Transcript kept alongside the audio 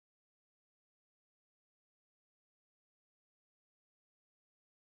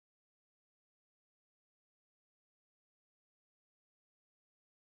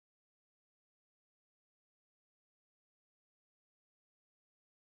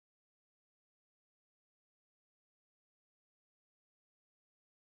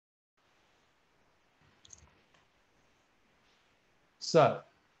So,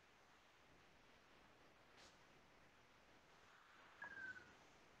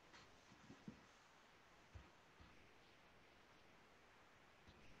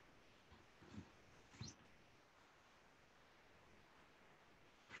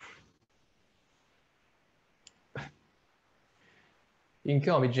 you can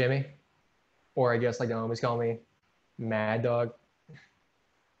call me Jimmy, or I guess like they always call me Mad Dog.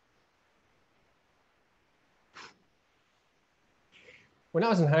 When I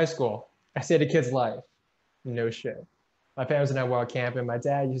was in high school, I saved a kid's life. No shit. My parents and I were out camping. My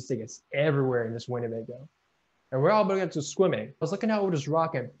dad used to take us everywhere in this Winnebago. And we're all about to get to swimming. I was looking out over this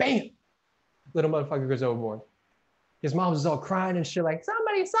rock and bam! Little motherfucker goes overboard. His mom was all crying and shit like,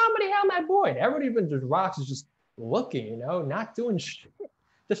 somebody help my boy. And everybody even just rocks is just looking, you know, not doing shit.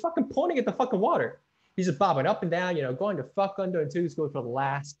 Just fucking pointing at the fucking water. He's just bobbing up and down, you know, going to fuck under until he's going for the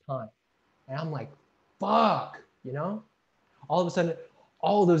last time. And I'm like, fuck, you know? All of a sudden,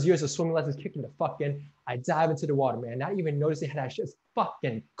 all those years of swimming lessons kicking the fuck in, I dive into the water, man, not even noticing how that shit's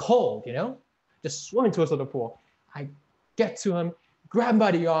fucking cold, you know? Just swimming towards the pool. I get to him, grab him by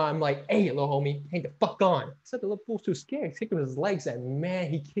the arm, like, hey, little homie, hang the fuck on. Except the little fool's too scared. He's kicking his legs, and man,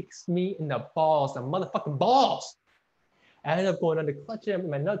 he kicks me in the balls, the motherfucking balls. I ended up going under, clutching him in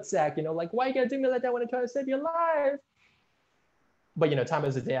my nutsack, you know, like, why you gotta do me like that when I try to save your life? But, you know, time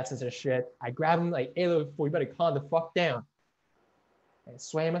is a day absence and shit. I grab him, like, hey, little fool, you better calm the fuck down. And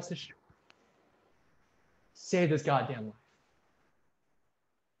swam us to shore. Save this goddamn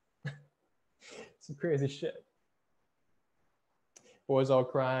life. Some crazy shit. Boy's all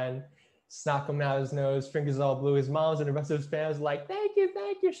crying, snot coming out of his nose, fingers all blue. His mom's and the rest of his family's like, thank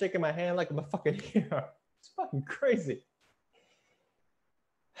you, shaking my hand like I'm a fucking hero. It's fucking crazy.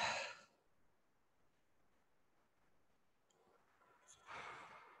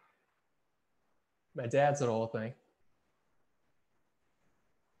 My dad said the whole thing.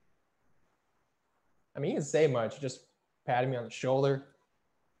 I mean, he didn't say much, he just patted me on the shoulder,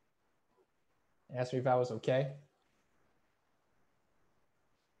 asked me if I was okay.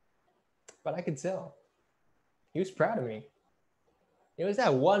 But I could tell. He was proud of me. It was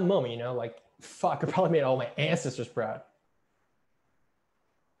that one moment, you know, like, fuck, I probably made all my ancestors proud.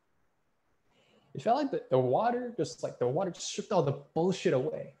 It felt like the water just stripped all the bullshit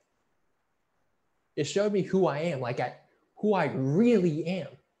away. It showed me who I am, who I really am.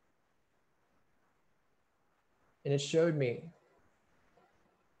 And it showed me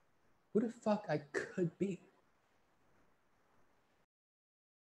who the fuck I could be.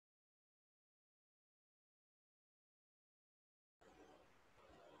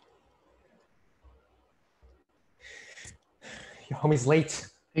 Your homie's late.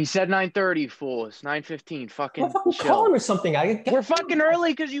 He said 9:30, fool. It's 9:15. Fucking call him or something. We're fucking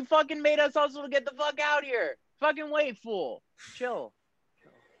early because you fucking made us hustle to get the fuck out here. Fucking wait, fool. Chill.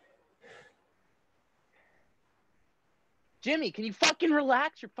 Jimmy, can you fucking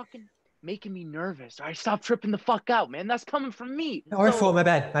relax? You're fucking making me nervous. All right, stop tripping the fuck out, man. That's coming from me. All right, fool. My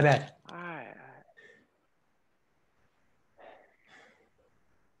bad. All right.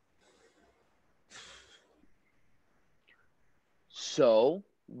 So,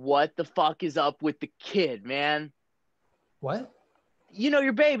 what the fuck is up with the kid, man? What? You know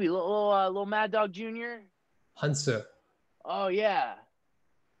your baby, little Mad Dog Jr.? Hansu. Oh, yeah.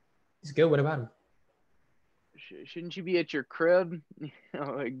 He's good. What about him? Shouldn't you be at your crib,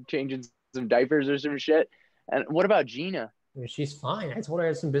 like changing some diapers or some shit? And what about Gina? I mean, she's fine. I told her I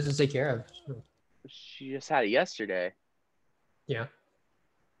had some business to take care of. She just had it yesterday. Yeah.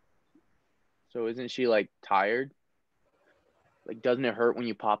 So isn't she like tired? Like, doesn't it hurt when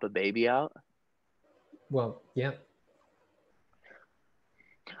you pop a baby out? Well, yeah.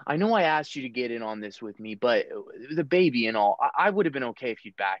 I know I asked you to get in on this with me, but the baby and all, I would have been okay if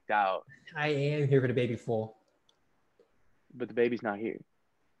you'd backed out. I am here for the baby, fool. But the baby's not here.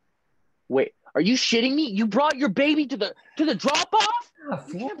 Wait, are you shitting me? You brought your baby to the drop off?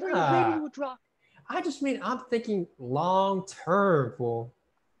 You can't bring a baby to a drop. I'm thinking long term, fool.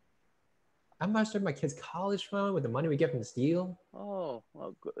 I'm about to start my kid's college fund with the money we get from this deal. Oh,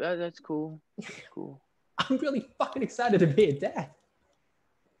 well, that's cool. That's cool. I'm really fucking excited to be a dad.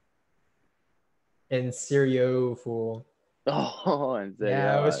 And Serio, fool. Oh, and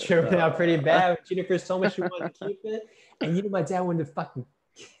yeah, I was tripping out pretty bad. Jennifer told me she wanted to keep it. And you know, my dad wanted to fucking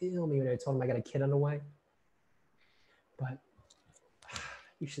kill me when I told him I got a kid on the way. But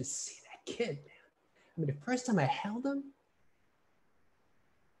you should see that kid, man. I mean, the first time I held him,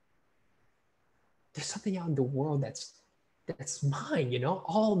 there's something out in the world that's mine, you know,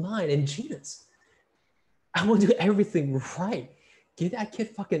 all mine and Gina's. I want to do everything right. Give that kid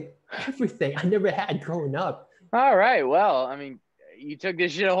fucking everything I never had growing up. All right. Well, I mean, You took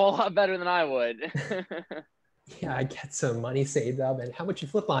this shit a whole lot better than I would. Yeah, I get some money saved up, and how much you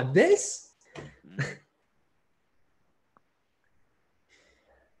flip on this?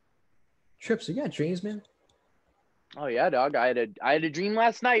 Trips, you got dreams, man? Oh yeah, dog. I had a dream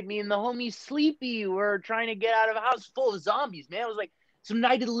last night. Me and the homie Sleepy were trying to get out of a house full of zombies. Man, it was like some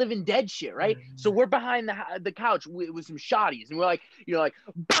Night of the Living Dead shit, right? So we're behind the couch with some shotties, and we're like, like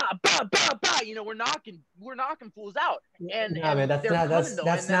bah bah bah bah. We're knocking fools out. And Nah, man, that's they're not coming, though,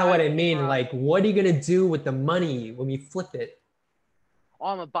 that's and then not what I mean. Like, what are you gonna do with the money when we flip it? Oh,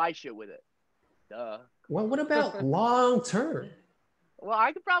 I'm gonna buy shit with it. Duh. Well, what about long term? Well,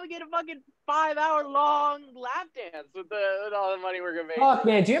 I could probably get a fucking 5-hour-long lap dance with all the money we're gonna make. Fuck,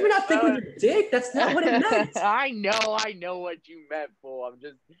 man, do you ever not think with your dick? That's not what it meant. I know what you meant, fool. I'm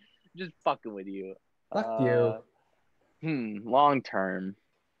just fucking with you. Fuck you. Long term.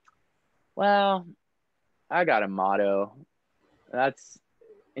 Well, I got a motto. That's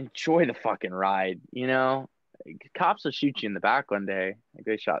enjoy the fucking ride. Cops will shoot you in the back one day. Like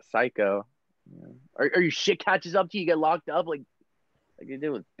they shot Psycho. Or your shit catches up to you, get locked up like you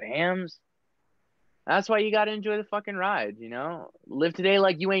did with BAMs. That's why you got to enjoy the fucking ride, Live today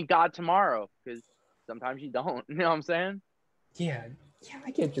like you ain't got tomorrow, because sometimes you don't. You know what I'm saying? Yeah,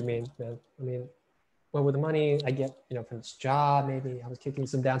 I get what you mean, man. I mean, well, with the money I get, from this job, maybe I was kicking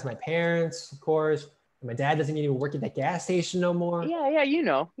some down to my parents, of course. And my dad doesn't even work at that gas station no more. Yeah, you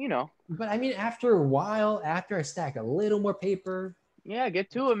know. But I mean, after a while, after I stack a little more paper, yeah, get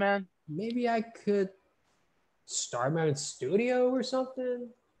to it, man. Maybe I could start my own studio or something.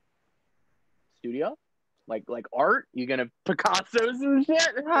 Studio? Like art? You gonna Picasso's and shit?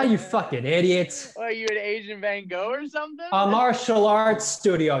 Ah, you fucking idiots. Are you an Asian Van Gogh or something? A martial arts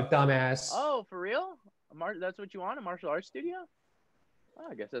studio, dumbass. Oh, for real? That's what you want? A martial arts studio? Oh,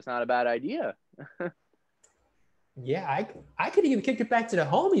 I guess that's not a bad idea. Yeah, I could even kick it back to the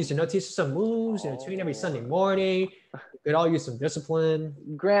homies, teach us some moves, train every Sunday morning. We could all use some discipline.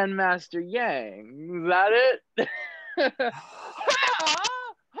 Grandmaster Yang, is that it?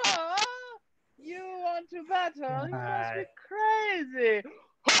 You want to battle? You must be crazy.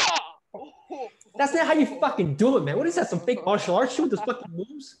 That's not how you fucking do it, man. What is that, some fake martial arts shit with those fucking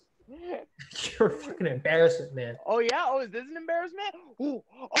moves? You're a fucking embarrassment, man. Oh yeah? Oh, is this an embarrassment?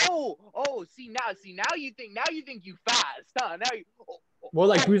 Oh, see now you think you fast, huh? Now you More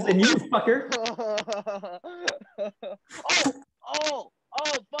like Bruce and you, fucker.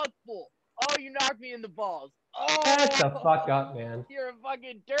 Fuckful. Oh, you knocked me in the balls. Oh, Shut the fuck up, man. You're a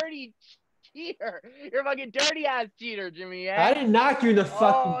fucking dirty cheater. You're a fucking dirty ass cheater, Jimmy. Eh? I didn't knock you in the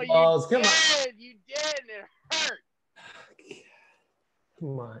fucking balls. Come on. You did. It hurt.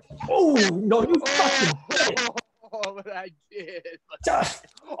 Come on. Oh, no, you fucking did. Oh, but I did.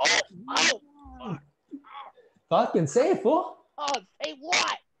 Fucking say it, fool. Oh, say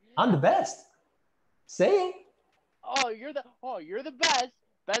what? I'm the best. Say it. Oh, you're the best.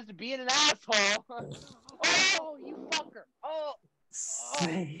 Best at being an asshole. Oh, you fucker. Oh.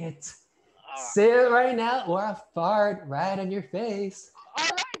 Say it. Say it right now, or I'll fart right on your face. All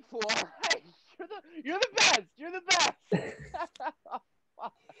right, fool. All right. You're the best. You're the best.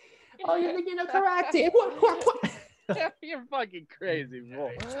 Oh, you're thinking of karate. You're fucking crazy,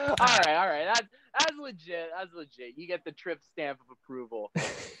 fool. All right. That's legit. That's legit. You get the trip stamp of approval.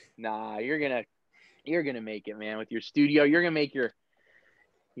 Nah, you're gonna make it, man. With your studio, you're gonna make your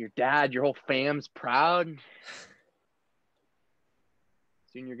dad, your whole fam's proud.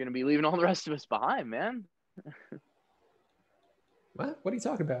 Soon you're gonna be leaving all the rest of us behind, man. What? What are you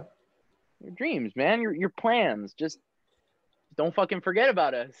talking about? Your dreams, man. Your plans. Just don't fucking forget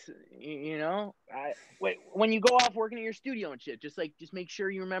about us. Wait, when you go off working at your studio and shit, just make sure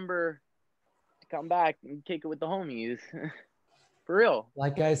you remember to come back and kick it with the homies. For real.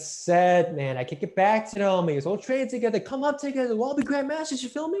 Like I said, man, I kick it back to the homies. We'll train together, come up together. We'll all be grandmasters. You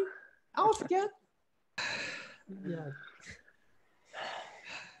feel me? I won't forget. Yeah.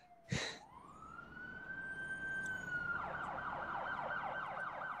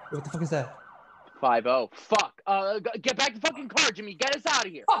 What the fuck is that? 5-0. Fuck. Get back to the fucking car, Jimmy. Get us out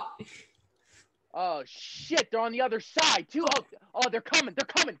of here. Fuck. Oh shit! They're on the other side too. Oh, they're coming. They're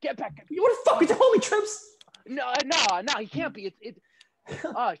coming. Get back. What the fuck is the homie, Trips? No, he can't be. It's.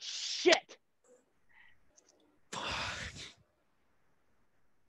 Oh shit!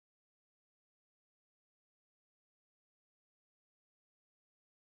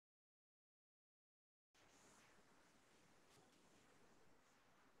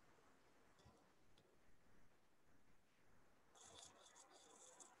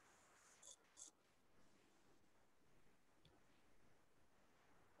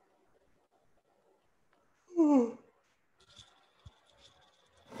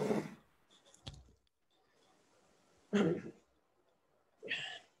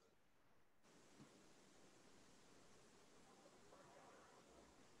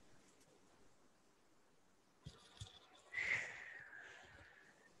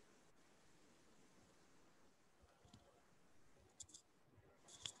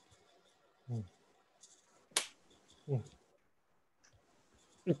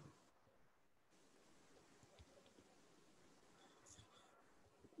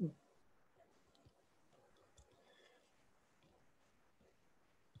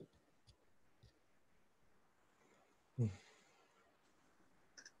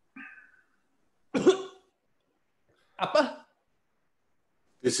 Appa?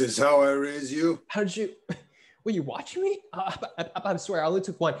 This is how I raise you? How did you... Were you watching me? Appa, I swear, I only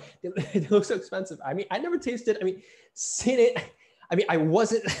took one. They look so expensive. I mean, I never tasted... I mean, seen it. I mean, I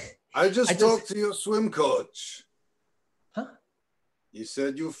wasn't... I just talked to your swim coach. Huh? He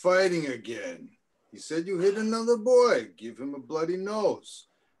said you're fighting again. He said you hit another boy. Give him a bloody nose.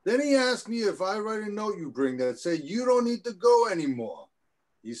 Then he asked me if I write a note you bring that say you don't need to go anymore.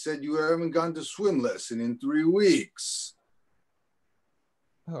 He said you haven't gone to swim lesson in 3 weeks.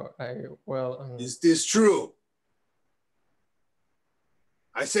 Oh, Is this true?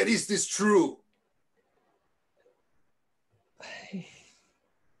 I said, is this true?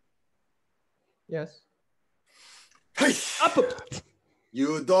 Yes. Hey! Appa!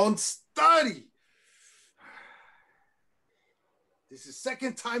 You don't study. This is the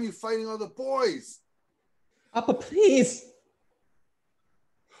second time you're fighting other boys. Appa, please.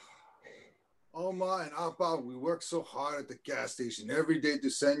 Oh my, and Appa, we work so hard at the gas station every day to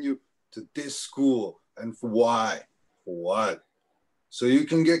send you to this school. And for why? For what? So you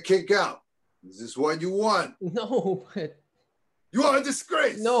can get kicked out. Is this what you want? No, but... You are a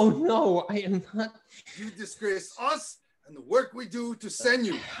disgrace. No, I am not. You disgrace us and the work we do to send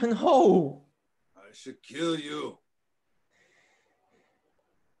you. No. I should kill you.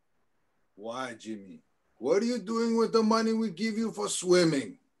 Why, Jimmy? What are you doing with the money we give you for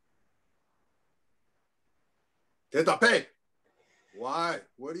swimming? Tetape. Why?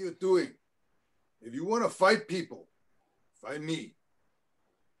 What are you doing? If you want to fight people, fight me.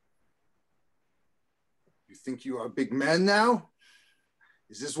 You think you are a big man now?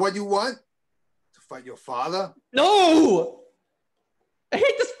 Is this what you want? To fight your father? No! I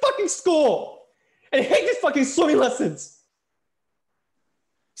hate this fucking school! And I hate these fucking swimming lessons!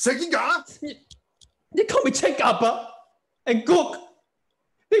 Sekiga? They call me Chenkappa and Gook.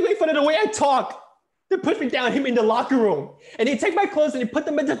 They make fun of the way I talk. They put me down, hit me in the locker room. And they take my clothes and they put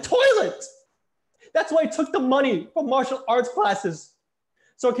them in the toilet. That's why I took the money from martial arts classes.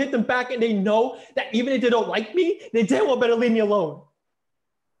 So I get them back and they know that even if they don't like me, they damn well better leave me alone.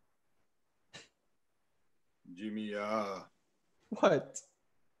 Jimmy, What?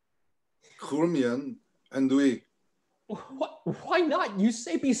 그러면 and we. What? Why not? You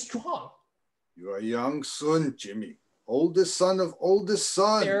say be strong. You are young son, Jimmy. Oldest son of oldest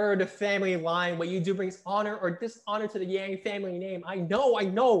son. They're the family line. What you do brings honor or dishonor to the Yang family name. I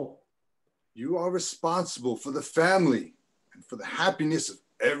know. You are responsible for the family and for the happiness of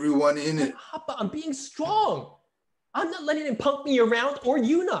everyone in it. Papa, I'm being strong. I'm not letting him punk me around or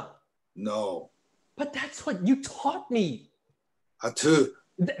Yuna. No. But that's what you taught me. Atu.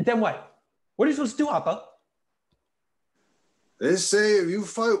 Then what? What are you supposed to do, Appa? They say if you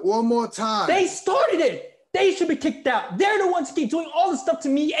fight one more time. They started it. They should be kicked out. They're the ones who keep doing all the stuff to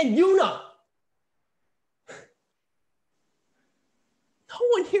me and Yuna. No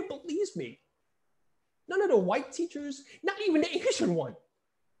one here believes me. None of the white teachers, not even the Asian one.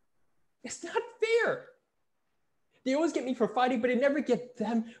 It's not fair. They always get me for fighting, but they never get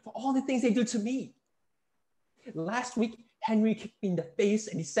them for all the things they do to me. Last week, Henry kicked me in the face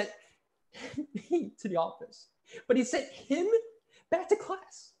and he sent me to the office. But he sent him back to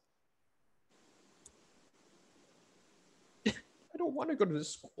class. I don't want to go to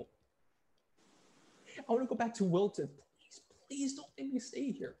this school. I want to go back to Wilton. Please don't make me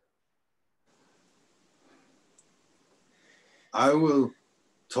stay here. I will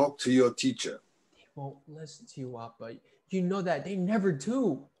talk to your teacher. They won't listen to you, Appa. You know that. They never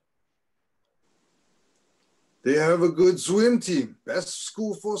do. They have a good swim team. Best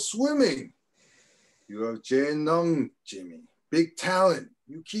school for swimming. You have Jinho, Jimmy. Big talent.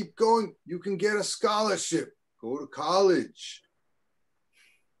 You keep going, you can get a scholarship. Go to college.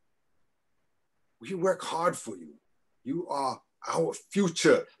 We work hard for you. You are our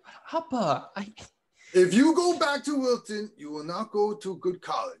future. Appa, If you go back to Wilton, you will not go to a good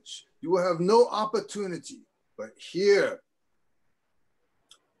college. You will have no opportunity. But here,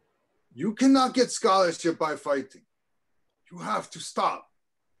 you cannot get scholarship by fighting. You have to stop.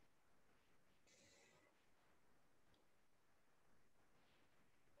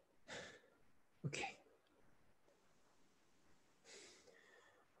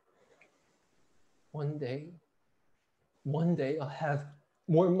 One day I'll have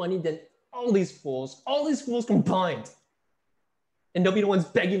more money than all these fools combined. And they'll be the ones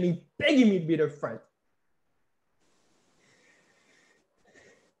begging me to be their friend.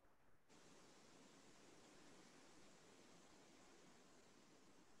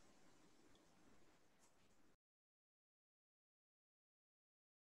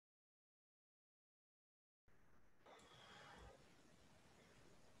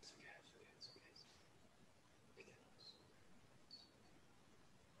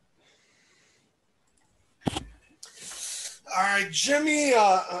 All right, Jimmy,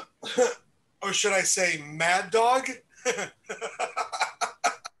 or should I say Mad Dog?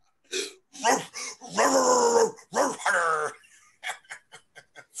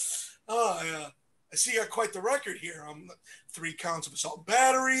 Oh, yeah. I see you got quite the record here. 3 counts of assault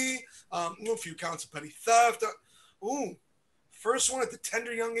battery, a few counts of petty theft. First one at the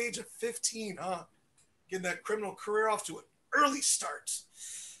tender young age of 15, huh? Getting that criminal career off to an early start.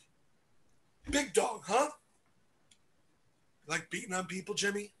 Big dog, huh? You like beating on people,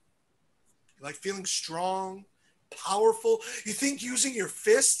 Jimmy? You like feeling strong, powerful? You think using your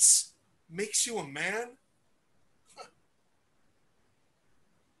fists makes you a man? Huh.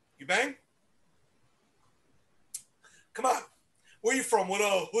 You bang? Come on. Where you from? What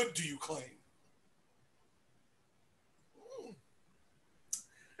hood do you claim?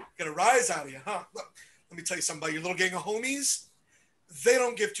 Get a rise out of you, huh? Look, let me tell you something about your little gang of homies. They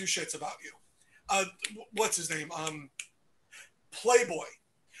don't give 2 shits about you. What's his name? Playboy.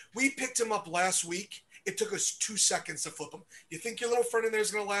 We picked him up last week. It took us 2 seconds to flip him. You think your little friend in there is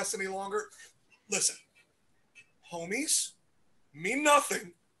going to last any longer? Listen, homies mean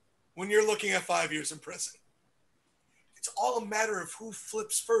nothing when you're looking at 5 years in prison. It's all a matter of who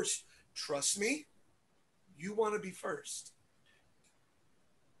flips first. Trust me, you want to be first.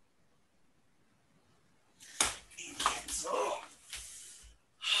 Oh.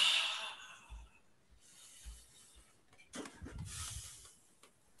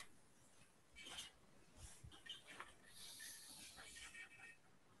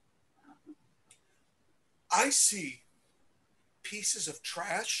 I see pieces of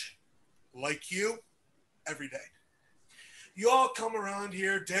trash like you every day. You all come around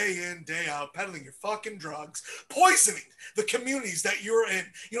here day in, day out, peddling your fucking drugs, poisoning the communities that you're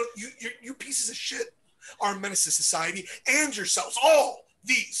in. You pieces of shit are a menace to society and yourselves. All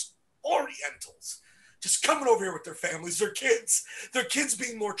these Orientals just coming over here with their families, their kids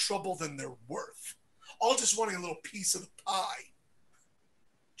being more trouble than they're worth. All just wanting a little piece of the pie.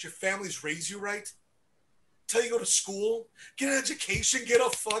 Did your families raise you right? Tell you to go to school, get an education, get a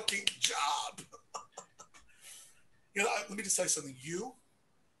fucking job. Let me just tell you something. You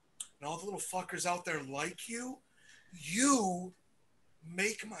and all the little fuckers out there like you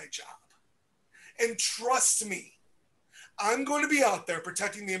make my job. And trust me, I'm going to be out there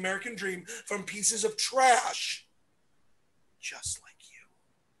protecting the American dream from pieces of trash just like you.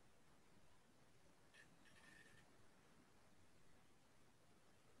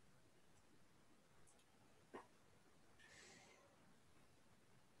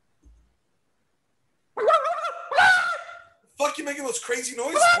 Fuck you making those crazy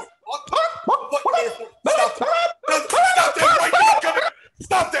noises for? Stop that right now! Come here.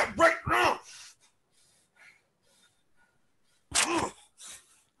 Stop that right now!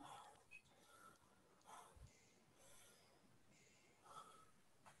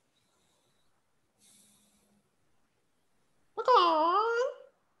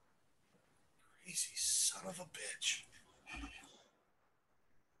 Crazy son of a bitch.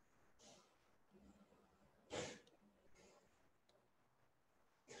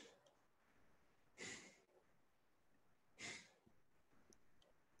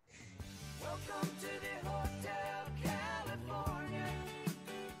 Welcome to the Hotel California.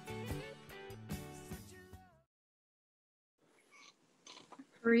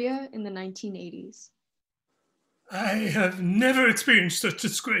 Korea in the 1980s. I have never experienced such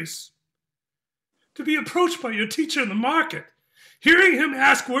disgrace. To be approached by your teacher in the market, hearing him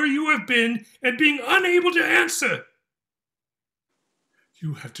ask where you have been, and being unable to answer.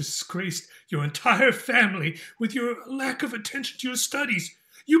 You have disgraced your entire family with your lack of attention to your studies.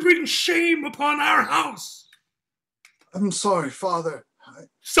 You bring shame upon our house. I'm sorry, Father.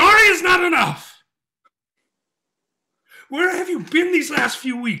 Sorry is not enough. Where have you been these last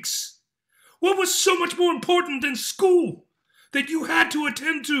few weeks? What was so much more important than school that you had to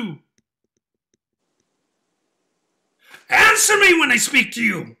attend to? Answer me when I speak to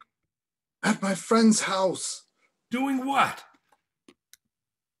you. At my friend's house. Doing what?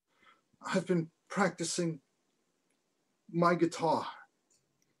 I've been practicing my guitar.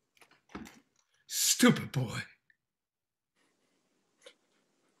 Stupid boy.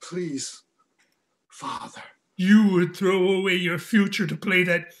 Please, Father. You would throw away your future to play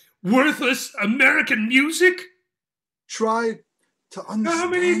that worthless American music? Try to understand. How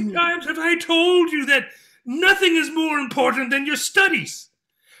many times have I told you that nothing is more important than your studies?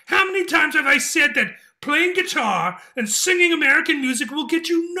 How many times have I said that playing guitar and singing American music will get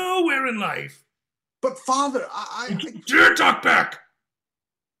you nowhere in life? But Father, Don't dare talk back!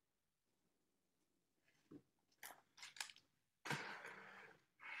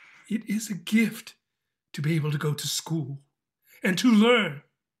 It is a gift to be able to go to school and to learn.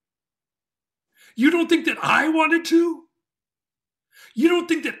 You don't think that I wanted to? You don't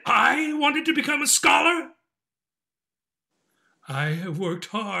think that I wanted to become a scholar? I have worked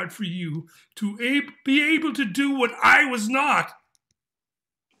hard for you to be able to do what I was not.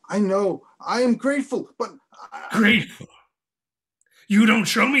 I know. I am grateful, but... Grateful? You don't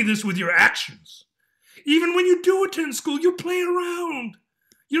show me this with your actions. Even when you do attend school, you play around.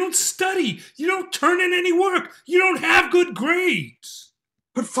 You don't study. You don't turn in any work. You don't have good grades.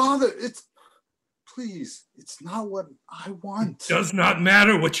 But Father, it's... Please, it's not what I want. It does not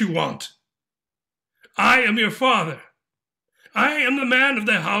matter what you want. I am your father. I am the man of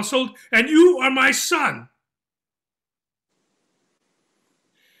the household, and you are my son.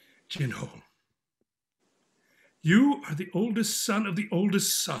 Jinho, you are the oldest son of the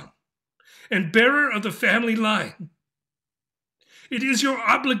oldest son, and bearer of the family line. It is your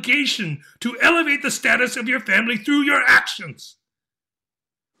obligation to elevate the status of your family through your actions.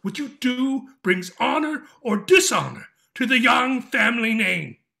 What you do brings honor or dishonor to the Yang family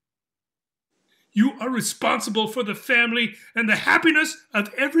name. You are responsible for the family and the happiness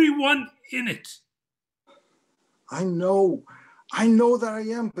of everyone in it. I know that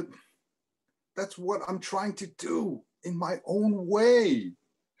I am, but that's what I'm trying to do in my own way.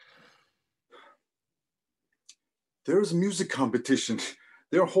 There's a music competition.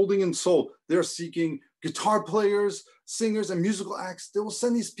 They're holding in Seoul. They're seeking guitar players, singers, and musical acts. They will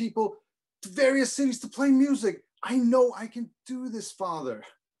send these people to various cities to play music. I know I can do this, Father.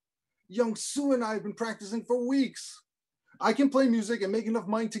 Young Sue and I have been practicing for weeks. I can play music and make enough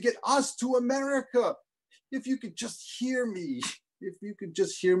money to get us to America. If you could just hear me, if you could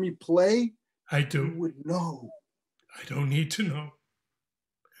just hear me play, I do. you would know. I don't need to know.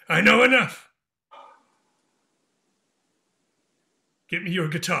 I know enough. Get me your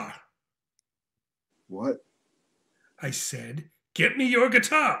guitar. What? I said, get me your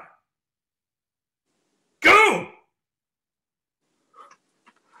guitar. Go!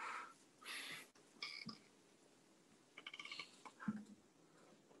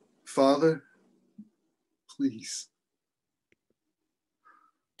 Father, please.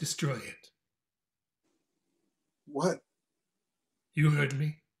 Destroy it. What? You heard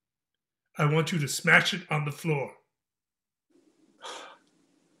me. I want you to smash it on the floor.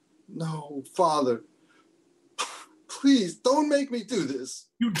 No, Father. Please, don't make me do this.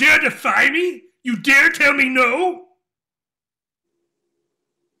 You dare defy me? You dare tell me no?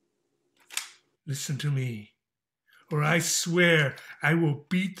 Listen to me, or I swear I will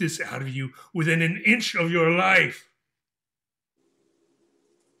beat this out of you within an inch of your life.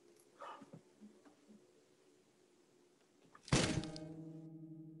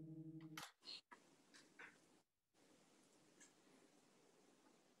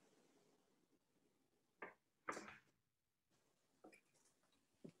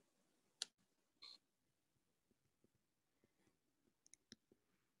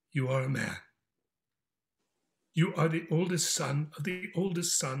 You are a man. You are the oldest son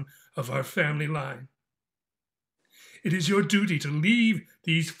of our family line. It is your duty to leave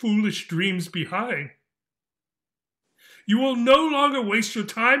these foolish dreams behind. You will no longer waste your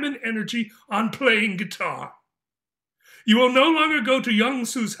time and energy on playing guitar. You will no longer go to Young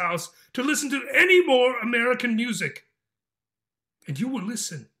Sue's house to listen to any more American music. And you will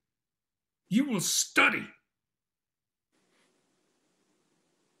listen. You will study.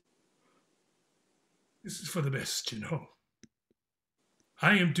 This is for the best, you know.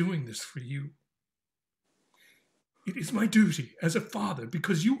 I am doing this for you. It is my duty as a father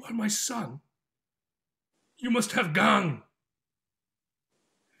because you are my son. You must have gang.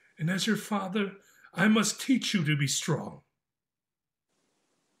 And as your father, I must teach you to be strong.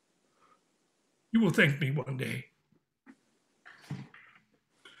 You will thank me one day.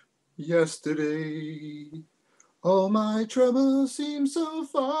 Yesterday, all my troubles seem so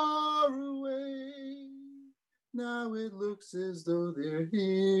far away. Now it looks as though they're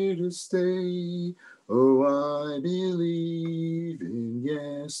here to stay. Oh, I believe in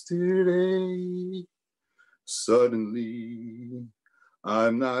yesterday. Suddenly,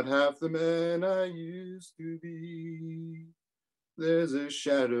 I'm not half the man I used to be. There's a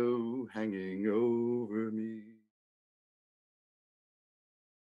shadow hanging over me.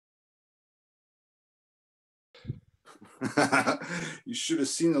 You should have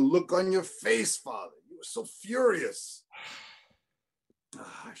seen the look on your face, Father. You were so furious.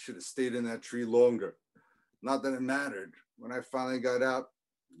 I should have stayed in that tree longer. Not that it mattered. When I finally got out,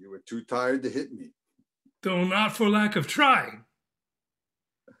 you were too tired to hit me. Though not for lack of trying.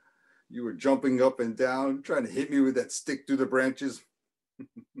 You were jumping up and down, trying to hit me with that stick through the branches.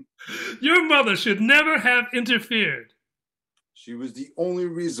 Your mother should never have interfered. She was the only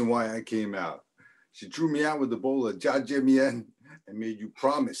reason why I came out. She drew me out with a bowl of jajimien and made you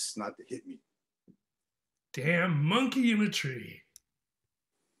promise not to hit me. Damn monkey in a tree.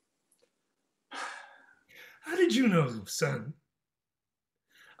 How did you know, son?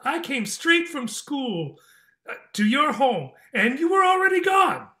 I came straight from school to your home, and you were already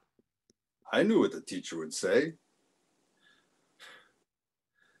gone. I knew what the teacher would say.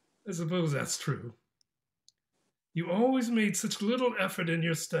 I suppose that's true. You always made such little effort in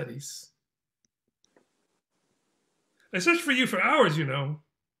your studies. I searched for you for hours, you know.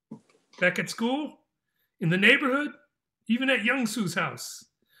 Back at school, in the neighborhood, even at Young Sue's house,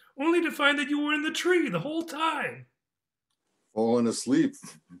 only to find that you were in the tree the whole time. Falling asleep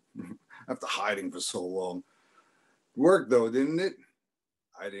after hiding for so long. Worked though, didn't it?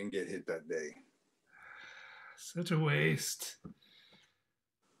 I didn't get hit that day. Such a waste.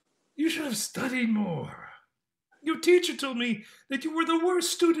 You should have studied more. Your teacher told me that you were the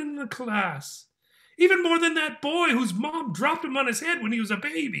worst student in the class. Even more than that boy whose mom dropped him on his head when he was a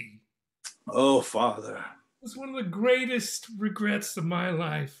baby. Oh, Father. It was one of the greatest regrets of my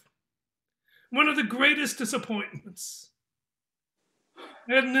life. One of the greatest disappointments.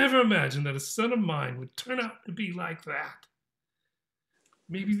 I had never imagined that a son of mine would turn out to be like that.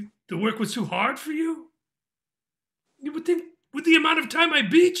 Maybe the work was too hard for you? You would think with the amount of time I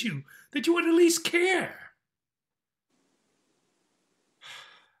beat you that you would at least care.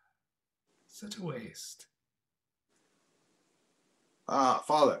 Such a waste. Ah,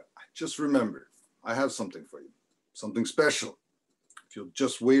 Father, I just remembered. I have something for you. Something special. If you'll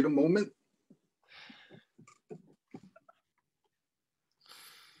just wait a moment.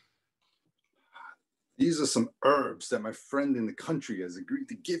 These are some herbs that my friend in the country has agreed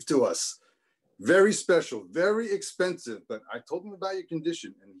to give to us. Very special, very expensive, but I told him about your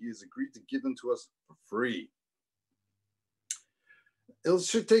condition and he has agreed to give them to us for free. It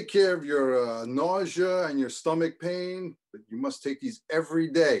should take care of your nausea and your stomach pain, but you must take these every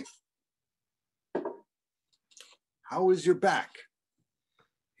day. How is your back?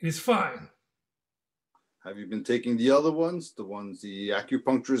 It is fine. Have you been taking the other ones, the ones the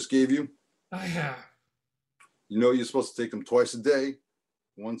acupuncturist gave you? I have. You know you're supposed to take them twice a day,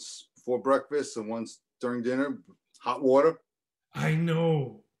 once before breakfast and once during dinner, hot water. I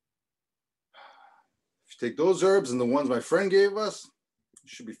know. If you take those herbs and the ones my friend gave us, you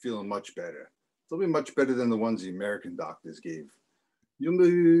should be feeling much better. They'll be much better than the ones the American doctors gave.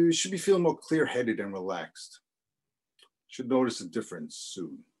 You should be feeling more clear-headed and relaxed. Should notice a difference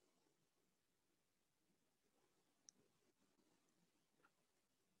soon.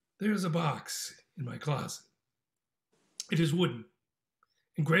 There's a box in my closet. It is wooden,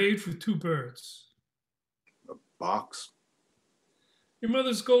 engraved with 2 birds. A box? Your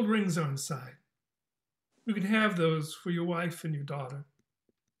mother's gold rings are inside. You can have those for your wife and your daughter.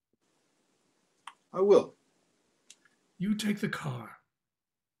 I will. You take the car,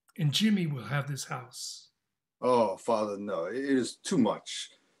 and Jimmy will have this house. Oh, Father, no, it is too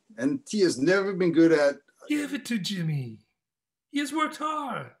much. And he has never been good at... Give it to Jimmy. He has worked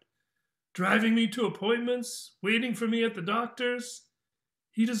hard, driving me to appointments, waiting for me at the doctor's.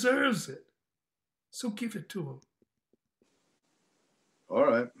 He deserves it. So give it to him. All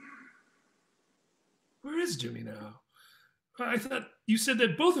right. Where is Jimmy now? I thought you said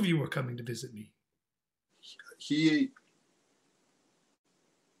that both of you were coming to visit me. He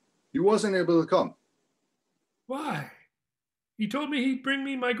wasn't able to come. Why? He told me he'd bring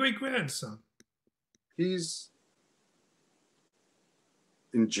me my great-grandson. He's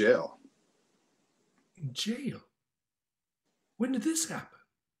in jail. In jail? When did this happen?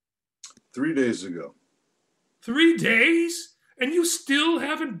 3 days ago. 3 days? And you still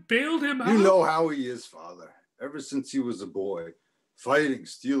haven't bailed him out? You know how he is, Father. Ever since he was a boy. Fighting,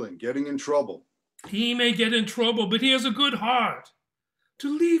 stealing, getting in trouble. He may get in trouble, but he has a good heart.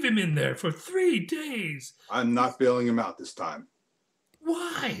 To leave him in there for 3 days. I'm not bailing him out this time.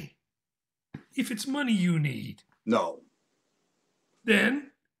 Why? If it's money you need. No. Then?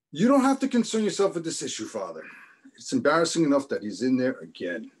 You don't have to concern yourself with this issue, Father. It's embarrassing enough that he's in there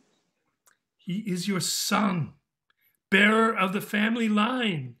again. He is your son, bearer of the family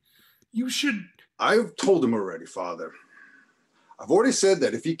line. You should... I've told him already, Father. I've already said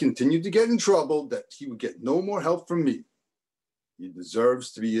that if he continued to get in trouble, that he would get no more help from me. He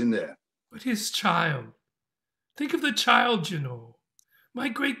deserves to be in there. But his child. Think of the child, Jinho. My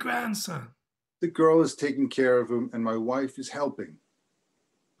great-grandson. The girl is taking care of him, and my wife is helping.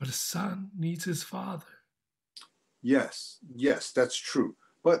 But a son needs his father. Yes, that's true.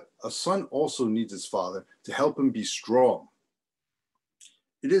 But a son also needs his father to help him be strong.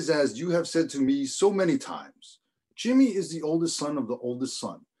 It is as you have said to me so many times. Jimmy is the oldest son of the oldest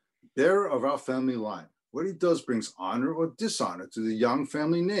son, bearer of our family line. What he does brings honor or dishonor to the Yang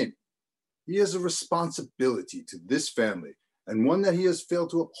family name. He has a responsibility to this family, and one that he has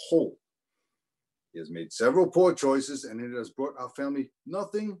failed to uphold. He has made several poor choices, and it has brought our family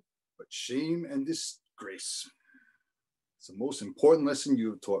nothing but shame and disgrace. It's the most important lesson you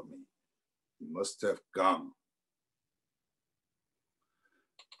have taught me. You must have gum.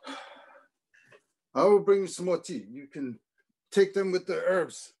 I will bring you some more tea. You can take them with the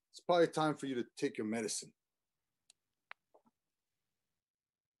herbs. It's probably time for you to take your medicine.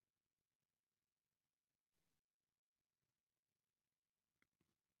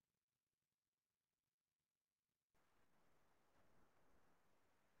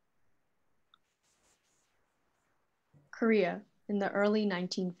 Korea in the early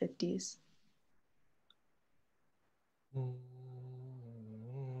 1950s.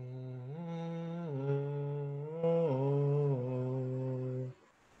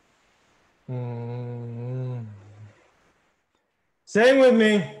 Sing with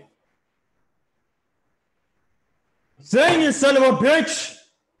me. Sing, you son of a bitch!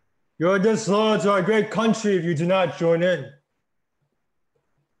 You're disloyal to our great country if you do not join in.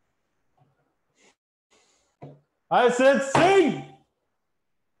 I said sing!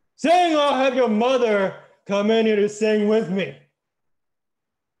 Sing, I'll have your mother come in here to sing with me.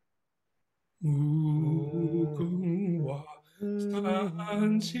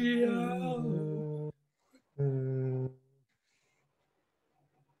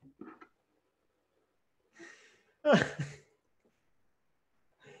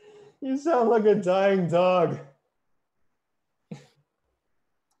 You sound like a dying dog.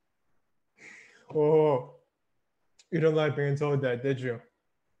 Oh, you don't like being told that, did you?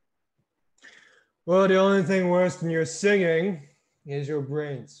 Well, the only thing worse than your singing is your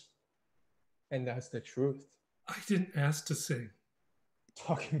brains. And that's the truth. I didn't ask to sing.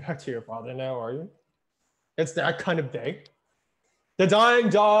 Talking back to your father now, are you? It's that kind of day. The dying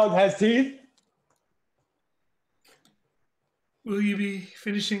dog has teeth. Will you be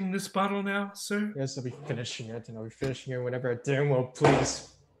finishing this bottle now, sir? Yes, I'll be finishing it, and I'll be finishing it whenever I damn well please.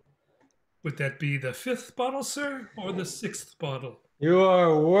 Would that be the 5th bottle, sir, or the 6th bottle? You are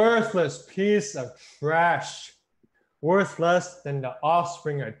a worthless piece of trash. Worth less than the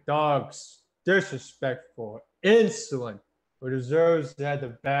offspring of dogs. Disrespectful, insolent, who deserves to have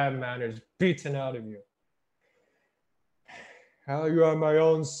the bad manners beaten out of you. How you are my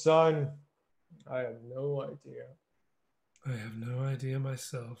own son, I have no idea. I have no idea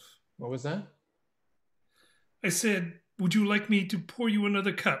myself. What was that? I said, would you like me to pour you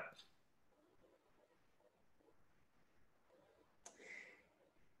another cup?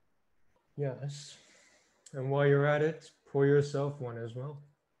 Yes. And while you're at it, pour yourself one as well.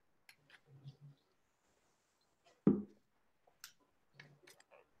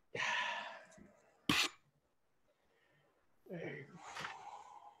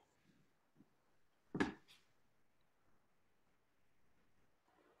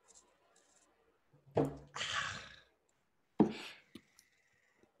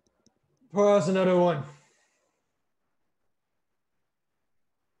 Pour us another one.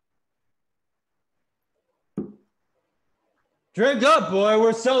 Drink up, boy.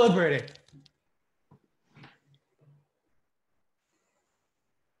 We're celebrating.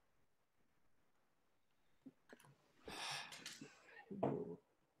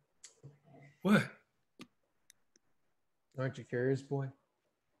 What? Aren't you curious, boy?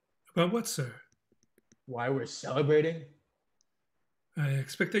 About what, sir? Why we're celebrating? I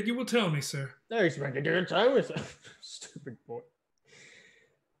expect that you will tell me, sir. I expected your time with stupid boy.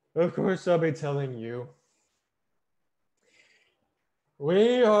 Of course, I'll be telling you.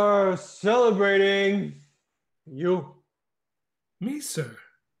 We are celebrating you. Me, sir?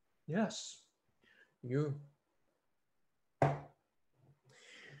 Yes, you.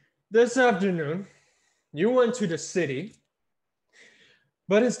 This afternoon, you went to the city,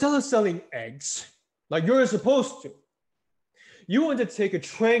 but instead of selling eggs, like you're supposed to, you want to take a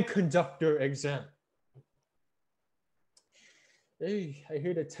train conductor exam. Hey, I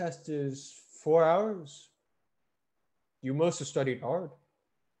hear the test is 4 hours. You must have studied hard.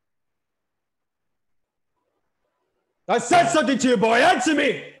 I said something to you, boy. Answer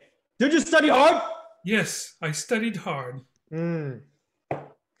me. Did you study hard? Yes, I studied hard.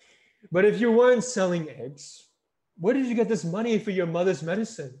 But if you weren't selling eggs, where did you get this money for your mother's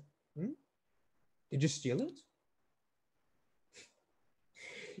medicine? Did you steal it?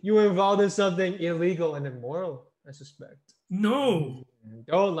 You were involved in something illegal and immoral, I suspect. No.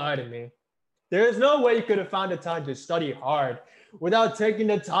 Don't lie to me. There is no way you could have found the time to study hard without taking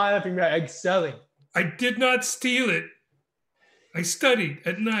the time from your egg selling. I did not steal it. I studied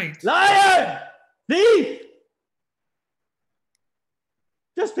at night. Liar! Thief!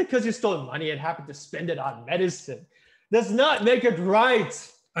 Just because you stole money and happened to spend it on medicine does not make it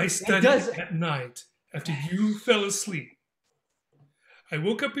right. I studied at night after you fell asleep. I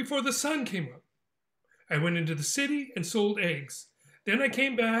woke up before the sun came up. I went into the city and sold eggs. Then I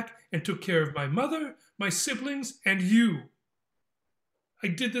came back and took care of my mother, my siblings, and you. I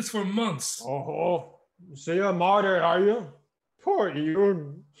did this for months. Oh, so you're a martyr, are you? Poor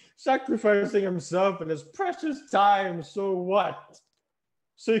Yoon, sacrificing himself and his precious time, so what?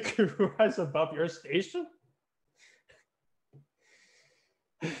 So you can rise above your station?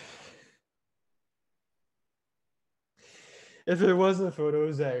 If it wasn't for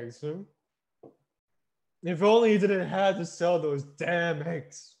those eggs, if only you didn't have to sell those damn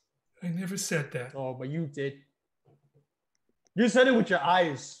eggs. I never said that. Oh, but you did. You said it with your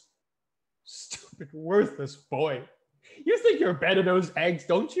eyes. Stupid, worthless boy. You think you're better than those eggs,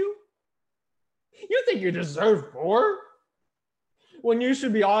 don't you? You think you deserve more? When you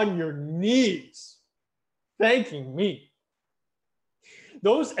should be on your knees, thanking me.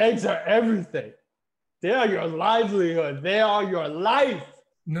 Those eggs are everything. They are your livelihood. They are your life.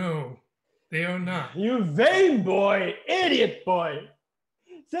 No, they are not. You vain boy, idiot boy.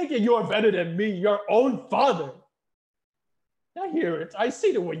 Thinking you're better than me, your own father. I hear it. I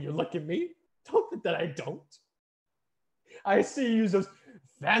see the way you look at me. Don't think that I don't. I see you use those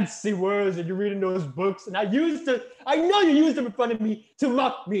fancy words that you read in those books, and I know you used them in front of me to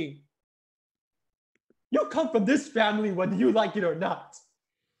mock me. You come from this family whether you like it or not.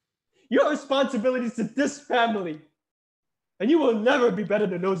 Your responsibilities to this family, and you will never be better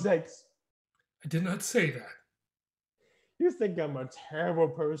than those eggs. I did not say that. You think I'm a terrible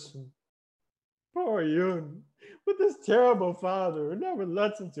person. Poor Yoon, with this terrible father who never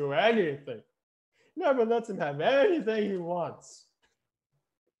lets him do anything. Never lets him have anything he wants.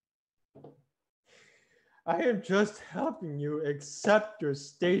 I am just helping you accept your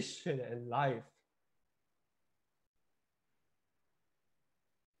station in life.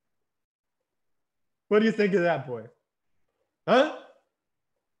 What do you think of that, boy? Huh?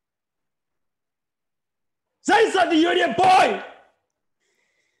 Say something, you idiot boy!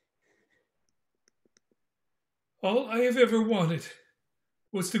 All I have ever wanted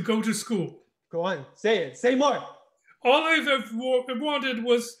was to go to school. Go on, say it. Say more. All I've ever wanted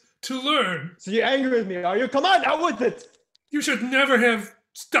was to learn. So you're angry with me, are you? Come on, out with it. You should never have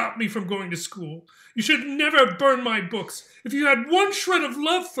stopped me from going to school. You should never have burned my books. If you had one shred of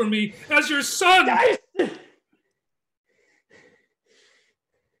love for me as your son...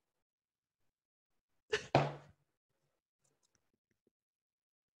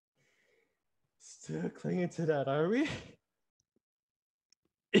 Still clinging to that, are we?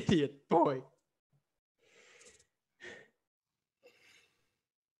 Idiot boy.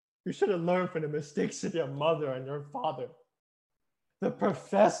 You should have learned from the mistakes of your mother and your father. The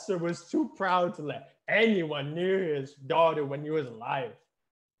professor was too proud to let anyone near his daughter when he was alive.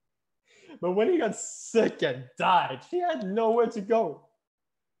 But when he got sick and died, she had nowhere to go.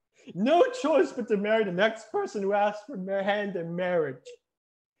 No choice but to marry the next person who asked for her hand in marriage.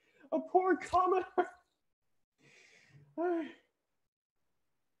 A poor commoner.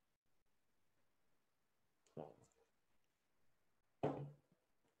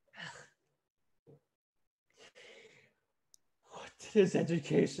 What did his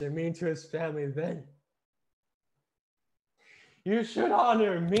education mean to his family then? You should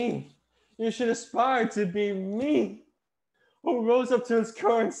honor me. You should aspire to be me, who rose up to his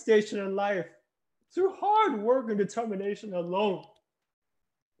current station in life through hard work and determination alone,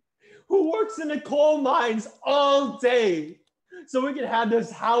 who works in the coal mines all day so we can have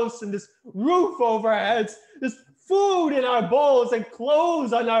this house and this roof over our heads, this food in our bowls and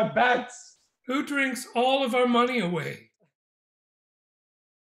clothes on our backs. Who drinks all of our money away?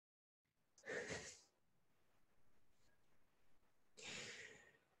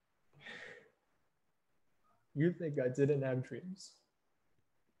 You think I didn't have dreams?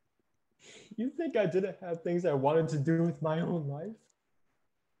 You think I didn't have things I wanted to do with my own life?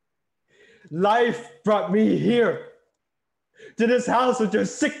 Life brought me here, to this house with your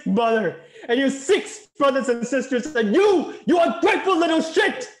sick mother and your 6 brothers and sisters, and you ungrateful little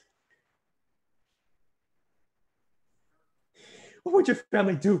shit! What would your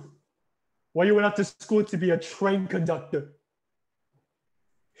family do while you went off to school to be a train conductor?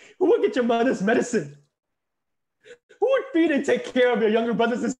 Who would get your mother's medicine? Who would feed and take care of your younger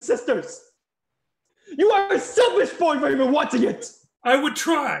brothers and sisters? You are a selfish boy for even wanting it! I would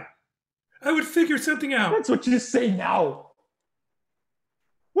try. I would figure something out. That's what you say now.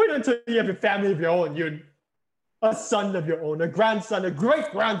 Wait until you have a family of your own, Yoon. A son of your own, a grandson, a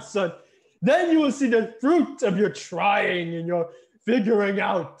great-grandson. Then you will see the fruit of your trying and your figuring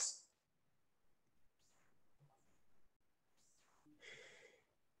out.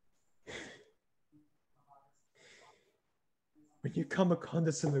 When you come upon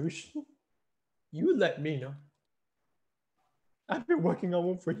the solution, you let me know. I've been working on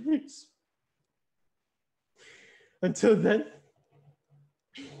one for years. Until then,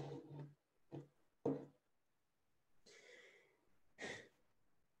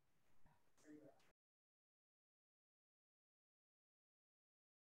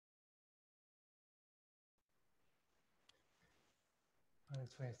 I'm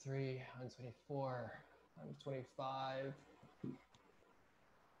 23, I'm 24, I'm 25,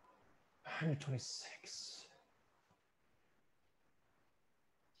 I'm 26.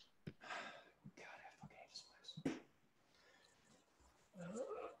 God, I fucking hate this place.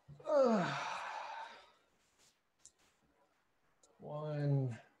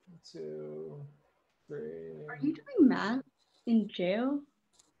 One, two, three. Are you doing math in jail?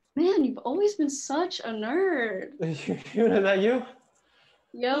 Man, you've always been such a nerd. Yuna, that you?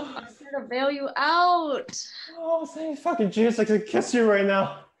 Yep, I'm here to bail you out. Oh, thank fucking Jesus, I could kiss you right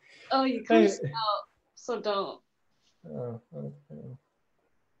now. Oh, you cursed out, so don't. Oh, okay.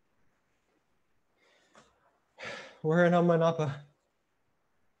 Where in Manapa?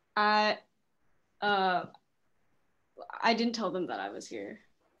 I didn't tell them that I was here.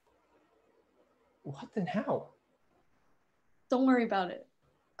 What then how? Don't worry about it.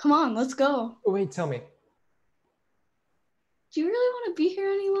 Come on, let's go. Oh, wait, tell me. Do you really want to be here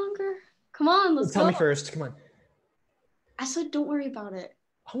any longer? Come on, let's go. Tell me first, come on. I said don't worry about it.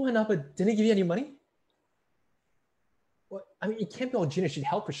 Manapa didn't give you any money? What? I mean, it can't be all Jinho should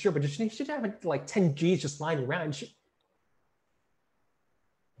help for sure, but she should have like 10 G's just lying around.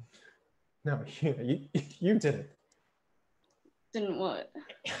 No, you didn't. Didn't what?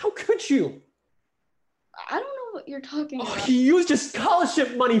 How could you? I don't know what you're talking about. You used your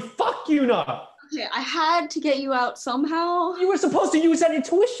scholarship money. Fuck you, Yuna. Okay, I had to get you out somehow. You were supposed to use that in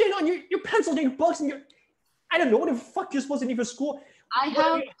tuition on your pencils and your books and your... I don't know what the fuck you're supposed to need for school. I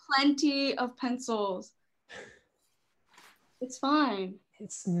have plenty of pencils. It's fine.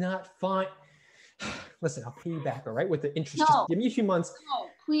 It's not fine. Listen, I'll pay you back, all right? With the interest. No. Just give me a few months. No,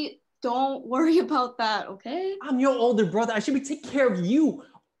 please don't worry about that, okay? I'm your older brother. I should be taking care of you.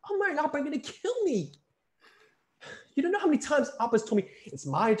 Oh my God, they're gonna kill me. You don't know how many times Appa's told me it's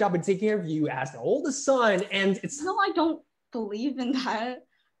my job to take care of you as the oldest son, and it's... No, I don't believe in that.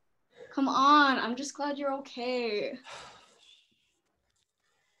 Come on, I'm just glad you're okay.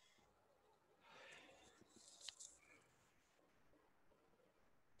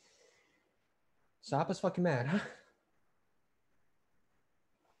 So Appa's fucking mad, huh?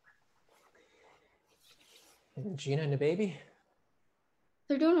 And Gina and the baby?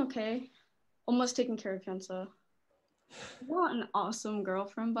 They're doing okay. Almost taking care of Kensa. I got an awesome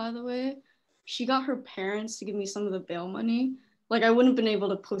girlfriend, by the way. She got her parents to give me some of the bail money. Like, I wouldn't have been able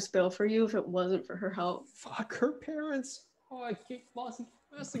to post bail for you if it wasn't for her help. Fuck her parents. Oh, I keep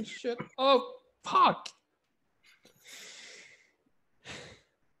losing shit. Oh, fuck.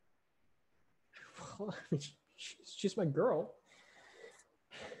 Well, I mean, she's my girl.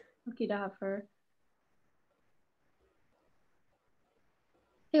 Lucky to have her.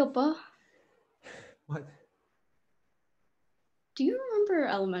 Hey, Oppa. What? Do you remember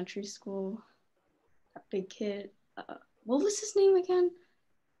elementary school? That big kid. What was his name again?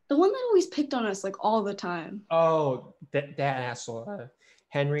 The one that always picked on us like all the time. Oh, that asshole.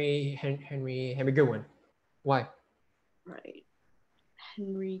 Henry Goodwin. Why? Right.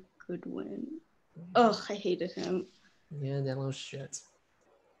 Henry Goodwin. Ugh, I hated him. Yeah, that little shit.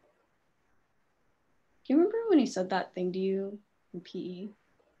 Do you remember when he said that thing to you in PE?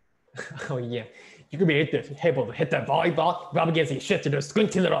 Oh yeah, you could be able to hit that volleyball, rub against your shit to those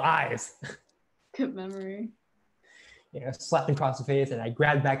squinty little eyes. Good memory. Yeah, slapped him across the face, and I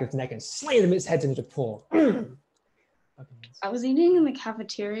grabbed back his neck and slammed him his head into the pool. Fucking I was eating in the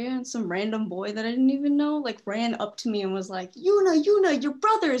cafeteria and some random boy that I didn't even know like ran up to me and was like, Yuna, your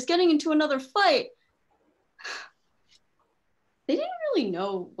brother is getting into another fight. They didn't really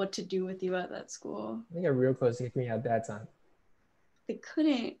know what to do with you at that school. They got real close to kicking me out that time. They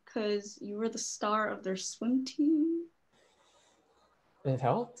couldn't because you were the star of their swim team. It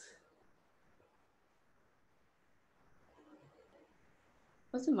helped?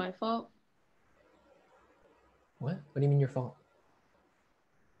 Wasn't my fault. What? What do you mean your fault?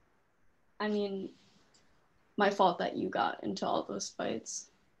 I mean, my fault that you got into all those fights.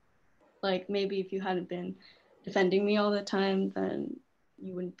 Like, maybe if you hadn't been defending me all the time, then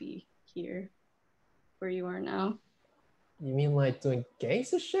you wouldn't be here where you are now. You mean like doing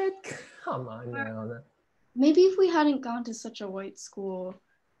gangster shit? Come on now. Maybe if we hadn't gone to such a white school,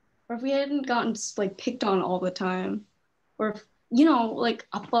 or if we hadn't gotten like picked on all the time, or if, you know, like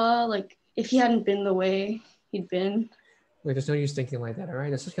Appa, like if he hadn't been the way he'd been. Wait, there's no use thinking like that, all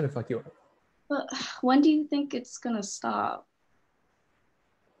right? That's just gonna fuck you up. But when do you think it's gonna stop?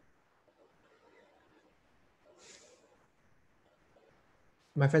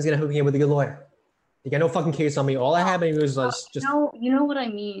 My friend's gonna hook me in with a good lawyer. You got no fucking case on me. All I have was just. No, you know what I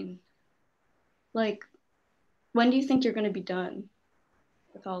mean. Like, when do you think you're gonna be done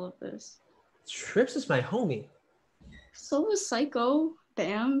with all of this? Trips is my homie. So was Psycho,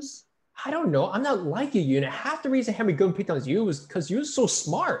 Bams. I don't know. I'm not like you, Yuna. Half the reason Henry Goodman picked on you was because you're so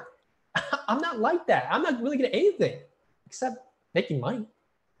smart. I'm not like that. I'm not really good at anything except making money.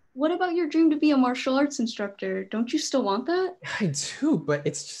 What about your dream to be a martial arts instructor? Don't you still want that? I do, but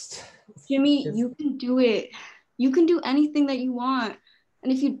it's just... Jimmy, you can do it. You can do anything that you want.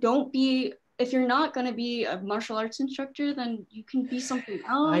 And if you're not going to be a martial arts instructor, then you can be something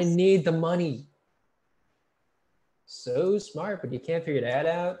else. I need the money. So smart, but you can't figure that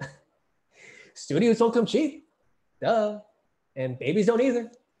out. Studios don't come cheap. Duh. And babies don't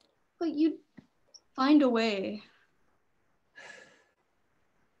either. But you'd find a way.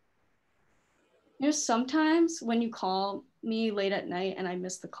 You know, sometimes when you call me late at night and I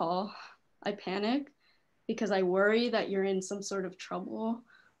miss the call, I panic because I worry that you're in some sort of trouble,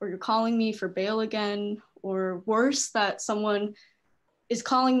 or you're calling me for bail again, or worse, that someone is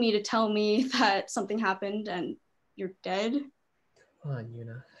calling me to tell me that something happened and you're dead. Come on,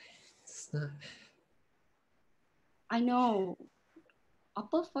 Yuna. It's not... I know.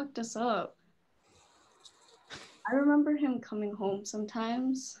 Appa fucked us up. I remember him coming home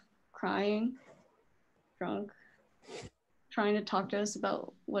sometimes, crying, drunk, trying to talk to us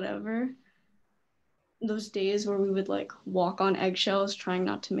about whatever. Those days where we would like walk on eggshells trying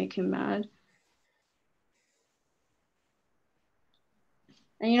not to make him mad.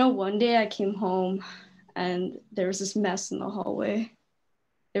 And you know, one day I came home and there was this mess in the hallway.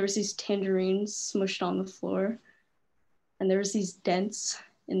 There was these tangerines smushed on the floor, and there was these dents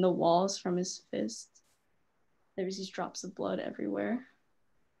in the walls from his fist. There was these drops of blood everywhere.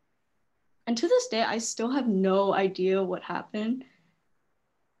 And to this day, I still have no idea what happened.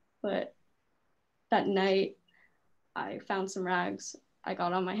 But that night, I found some rags. I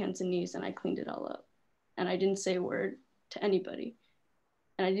got on my hands and knees and I cleaned it all up. And I didn't say a word to anybody.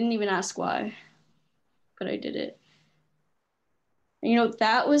 And I didn't even ask why, but I did it. And you know,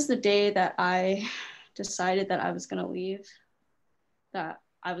 that was the day that I decided that I was gonna leave, that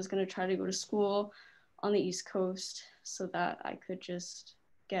I was gonna try to go to school on the East Coast so that I could just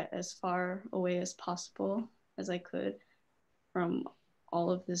get as far away as possible as I could from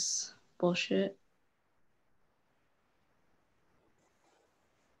all of this bullshit.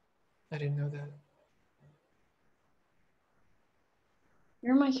 I didn't know that.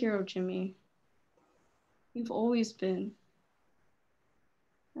 You're my hero, Jimmy. You've always been.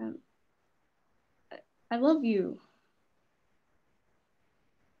 I love you.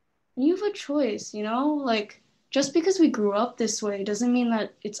 And you have a choice, you know? Like, just because we grew up this way doesn't mean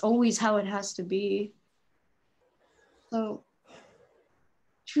that it's always how it has to be. So,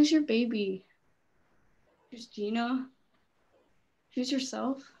 choose your baby. Choose Gina. Choose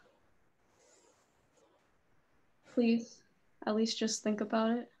yourself. Please, at least just think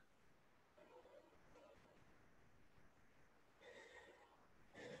about it.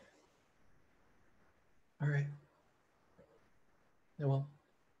 All right. I will.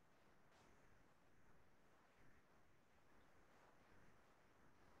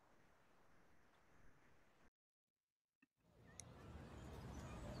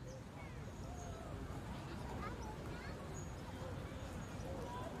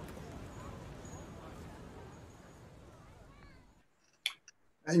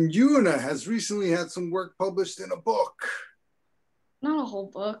 And Yuna has recently had some work published in a book. Not a whole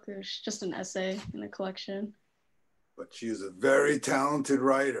book, it's just an essay in a collection. But she is a very talented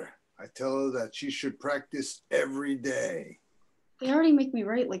writer. I tell her that she should practice every day. They already make me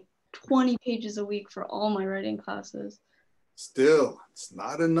write like 20 pages a week for all my writing classes. Still, it's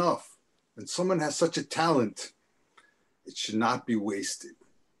not enough. When someone has such a talent, it should not be wasted.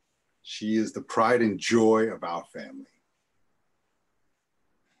 She is the pride and joy of our family.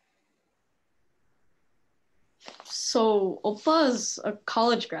 So, Oppa's a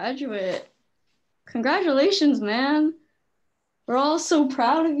college graduate. Congratulations, man. We're all so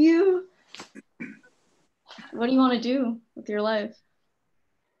proud of you. What do you want to do with your life?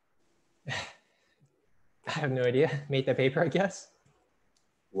 I have no idea. Make that paper, I guess.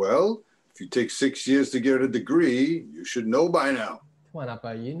 Well, if you take 6 years to get a degree, you should know by now. Come on,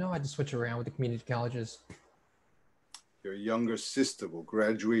 Appa. You know I just switch around with the community colleges. Your younger sister will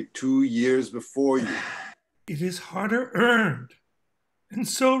graduate 2 years before you. It is harder earned, and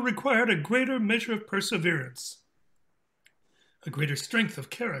so required a greater measure of perseverance, a greater strength of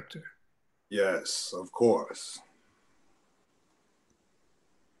character. Yes, of course.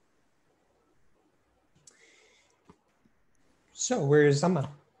 So, where's Amma?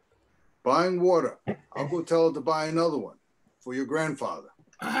 Buying water. I'll go tell her to buy another one for your grandfather.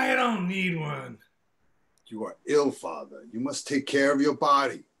 I don't need one. You are ill, father. You must take care of your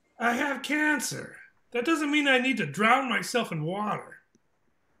body. I have cancer. That doesn't mean I need to drown myself in water.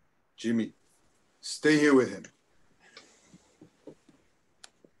 Jimmy, stay here with him.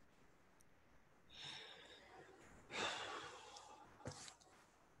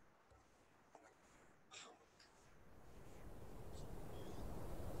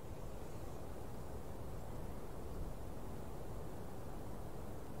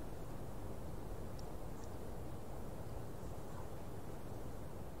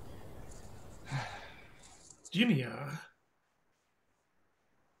 Jinho,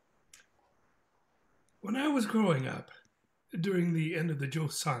 when I was growing up, during the end of the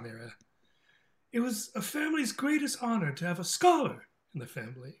Joseon era, it was a family's greatest honor to have a scholar in the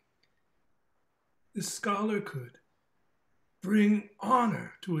family. This scholar could bring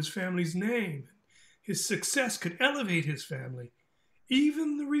honor to his family's name. His success could elevate his family,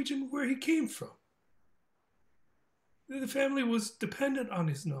 even the region where he came from. The family was dependent on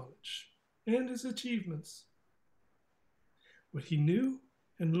his knowledge and his achievements. What he knew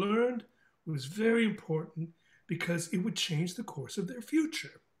and learned was very important because it would change the course of their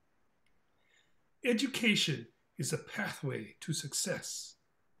future. Education is a pathway to success.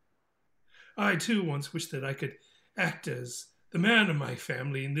 I too once wished that I could act as the man of my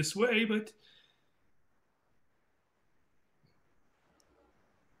family in this way, but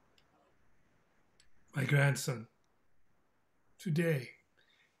my grandson, today,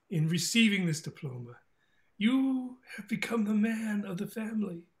 in receiving this diploma, you have become the man of the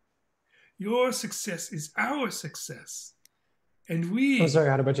family. Your success is our success. And we... I'm sorry,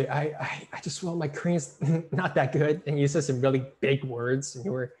 Hadabachi. I just felt my Korean's not that good. And you said some really big words and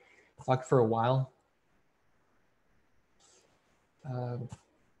you were talking for a while.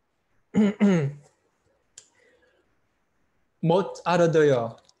 Mot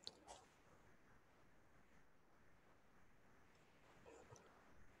알아둬요.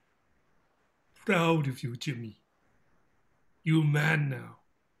 Proud of you, Jimmy. You're a man now.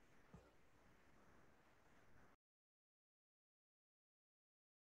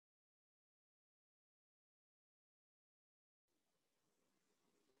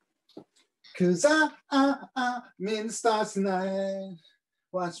 Cause I'm in the stars tonight.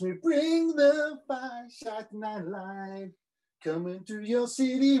 Watch me bring the fire, shine the night light. Coming to your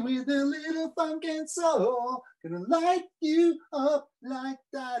city with a little funk and soul. Gonna light you up like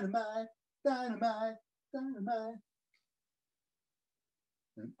dynamite, dynamite, dynamite.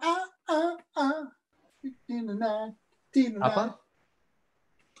 And in the night, in the night. Appa?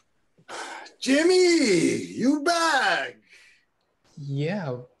 Jimmy, you back?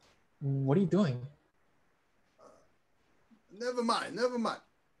 Yeah. What are you doing? Never mind.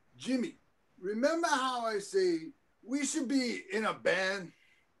 Jimmy, remember how I say we should be in a band?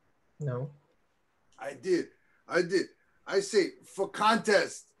 No. I did. I say for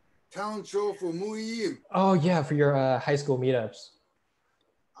contest, talent show for Muiyim. Oh, yeah, for your high school meetups.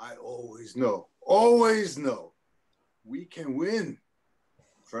 I always know. We can win.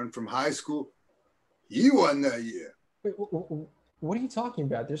 Friend from high school, he won that year. Wait, what are you talking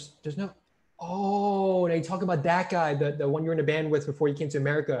about? There's no... Oh, now you talk about that guy, the one you were in a band with before you came to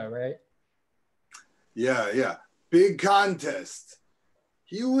America, right? Yeah. Big contest.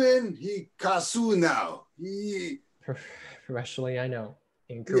 He win, he kasu now. He... Professionally, I know.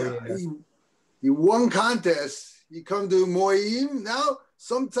 In Korea. Yeah, he won contest. He come to Muiyim now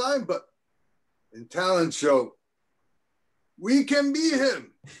sometime, but in talent show, We can beat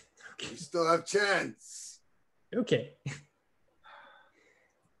him. We still have chance. Okay.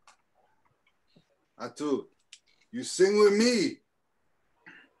 Atu, you sing with me.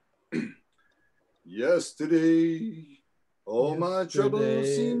 Yesterday, all my troubles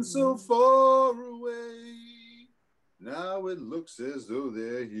seem so far away. Now it looks as though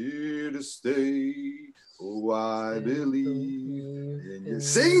they're here to stay. Oh, I believe in you.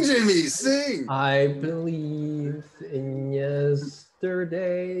 Sing, Jimmy, sing. I believe in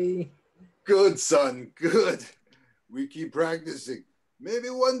yesterday. Good, son, good. We keep practicing. Maybe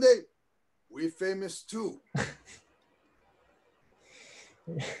one day we're famous too.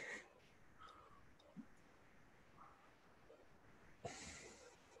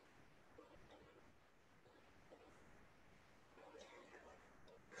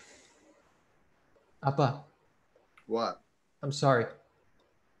 Appa, What? I'm sorry.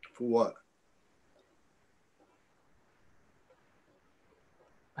 For what?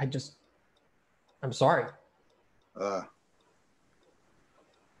 I'm sorry. Aren't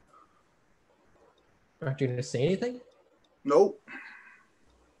you gonna say anything? Nope.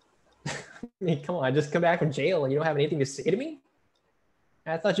 I mean, come on, I just come back from jail and you don't have anything to say to me?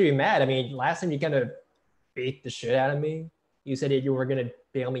 I thought you'd be mad. I mean, last time you kind of beat the shit out of me. You said that you were gonna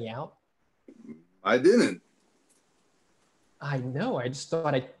bail me out. I didn't. I know, I just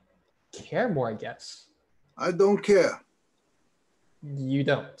thought I'd care more, I guess. I don't care. You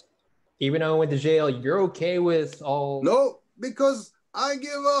don't. Even though I went to jail, you're okay with all... No, because I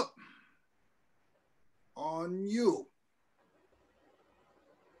give up on you.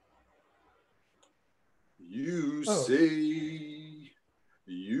 You say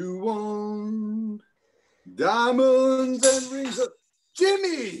you want diamonds and rings.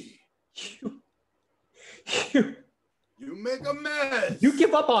 Jimmy! You make a mess. You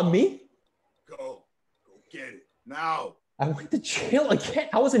give up on me? Go get it now. I went to jail again.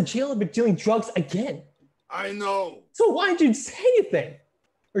 I was in jail. I've been doing drugs again. I know. So why didn't you say anything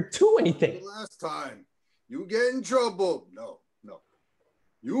or do anything? Last time you get in trouble. No.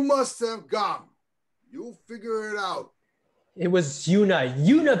 You must have gone. You'll figure it out. It was Yuna.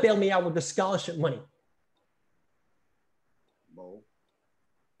 Yuna bailed me out with the scholarship money. Mo.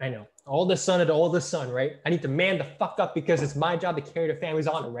 I know. All the son of the oldest son, right? I need to man the fuck up because it's my job to carry the family's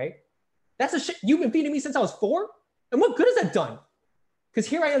honor, right? That's the shit you've been feeding me since I was 4? And what good has that done? Because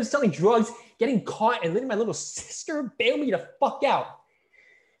here I am selling drugs, getting caught, and letting my little sister bail me the fuck out.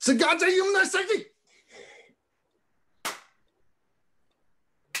 Sagata Narasaki!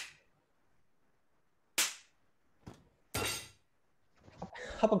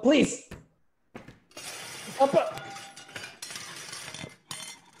 Papa, please. Papa.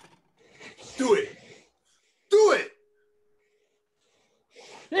 Do it. Do it.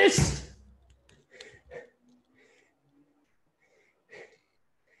 This.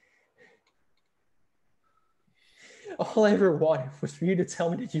 All I ever wanted was for you to tell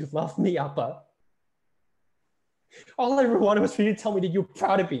me that you love me, Appa. All I ever wanted was for you to tell me that you were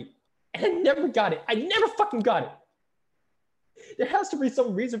proud of me. And I never got it. I never fucking got it. There has to be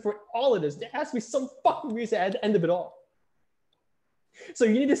some reason for all of this. There has to be some fucking reason at the end of it all. So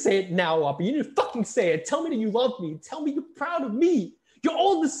you need to say it now, Appa. You need to fucking say it. Tell me that you love me. Tell me you're proud of me. Your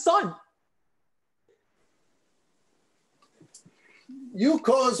oldest son. You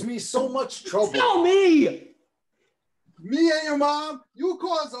caused me so much trouble. Tell me! Me and your mom, you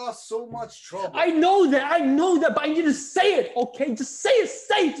caused us so much trouble. I know that, but I need to say it, okay? Just say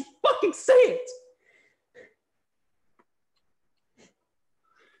it, just fucking say it.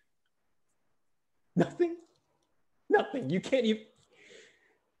 Nothing? You can't even...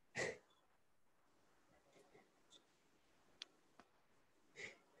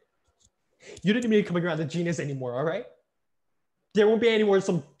 You didn't even coming around the genius anymore, all right? There won't be any more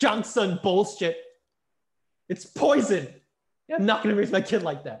some Johnson bullshit. It's poison. I'm not gonna raise my kid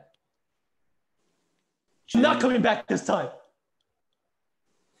like that. She's not coming back this time.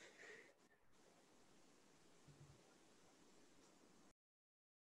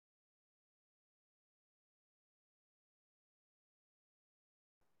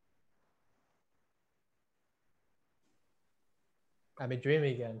 I've been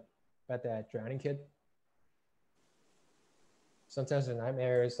dreaming again about that drowning kid. Sometimes in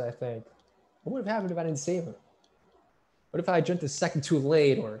nightmares, I think, what would have happened if I didn't save him? What if I jumped a second too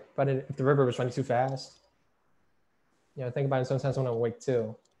late, or if the river was running too fast? You know, I think about it sometimes when I'm awake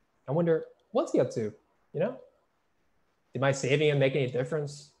too. I wonder, what's he up to? You know? Did my saving him make any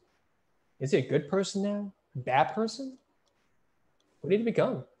difference? Is he a good person now? A bad person? What did he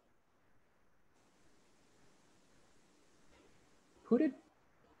become? Who did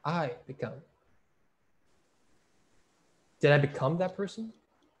I become? Did I become that person?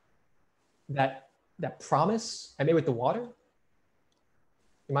 That promise I made with the water?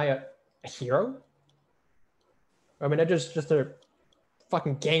 Am I a hero? Or am I just a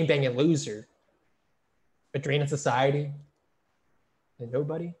fucking gangbanging loser? A drain of society? And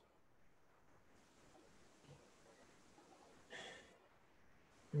nobody?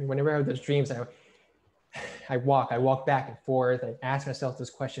 I mean, whenever I have those dreams, I walk back and forth. I ask myself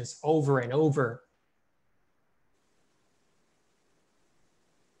those questions over and over.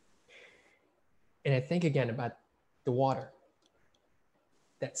 And I think again about the water.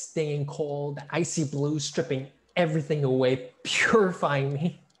 That stinging cold, that icy blue stripping everything away, purifying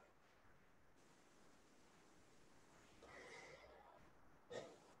me.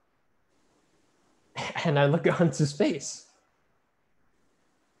 And I look onto space.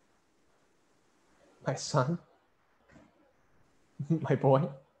 My son, my boy.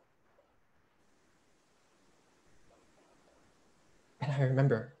 And I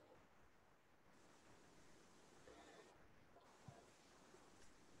remember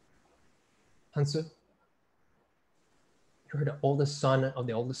Hansu, you're the oldest son of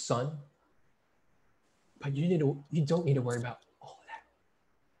the oldest son, but you don't need to worry about all of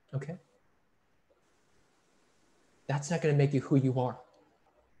that, okay? That's not gonna make you who you are.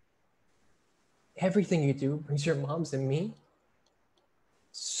 Everything you do brings your moms and me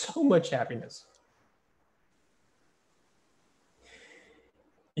so much happiness.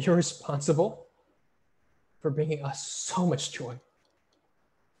 You're responsible for bringing us so much joy.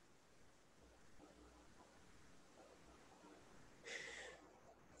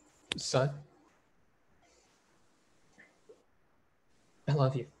 Son, I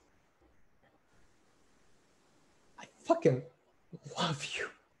love you. I fucking love you.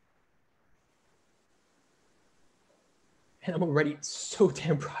 And I'm already so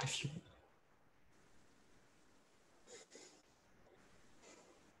damn proud of you.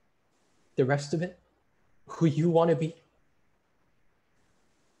 The rest of it, who you want to be,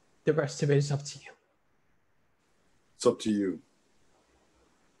 the rest of it is up to you. It's up to you.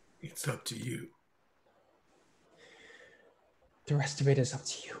 It's up to you. The rest of it is up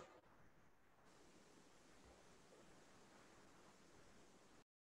to you.